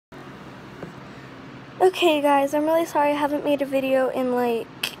Okay guys, I'm really sorry I haven't made a video in like,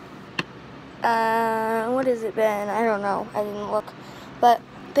 what has it been? I don't know, I didn't look. But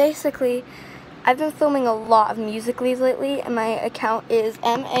basically, I've been filming a lot of Musical.lys lately, and my account is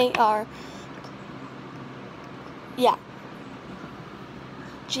MAR, yeah,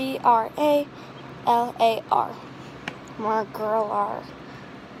 GRALAR, more girl R.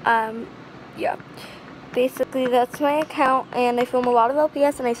 Yeah. Basically, that's my account, and I film a lot of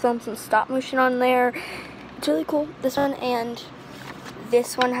LPS, and I film some stop motion on there. It's really cool. This one and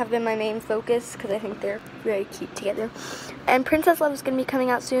this one have been my main focus because I think they're very cute together. And Princess Love is going to be coming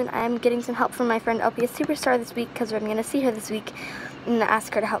out soon. I'm getting some help from my friend LPS Superstar this week because I'm going to see her this week and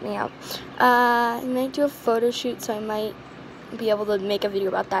ask her to help me out. I might do a photo shoot, so I might be able to make a video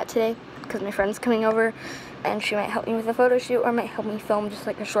about that today because my friend's coming over and she might help me with a photo shoot or might help me film just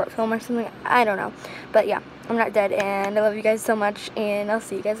like a short film or something. I don't know. But yeah, I'm not dead, and I love you guys so much, and I'll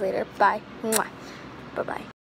see you guys later. Bye. Mwah. Bye-bye.